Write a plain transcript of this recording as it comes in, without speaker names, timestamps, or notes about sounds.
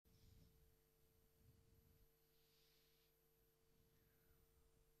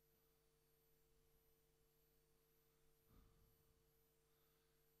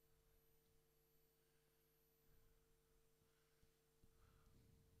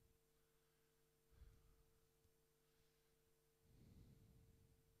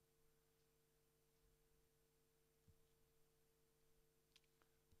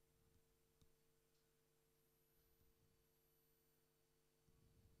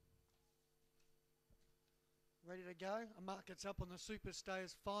ready to go. A mark gets up on the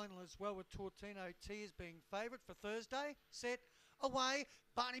Superstayers final as well, with Tortino Tears being favourite for Thursday. Set, away.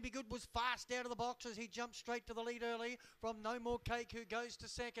 Barney Be Good was fast out of the boxes. He jumped straight to the lead early from No More Cake, who goes to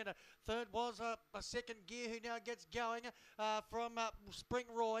second. Third was a second gear, who now gets going from Spring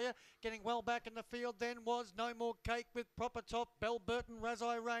Roy. Getting well back in the field then was No More Cake with Proper Top, Bell Burton,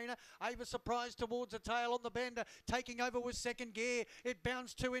 Razai Rainer. Ava Surprise towards the tail on the bend. Taking over with second gear. It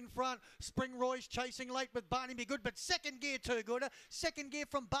bounced two in front. Spring Roy's chasing late with Barney Be Good, but second gear too good. Second gear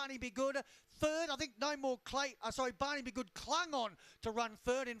from Barney Be Good. Third, I think Barney Be Good clung on to run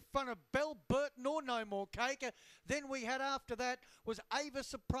third in front of Bell Burton or No More Cake. Then we had after that was Ava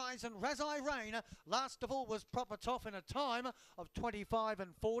Surprise and Razai Rain. Last of all was Proper Toff in a time of 25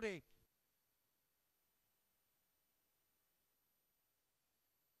 and 40.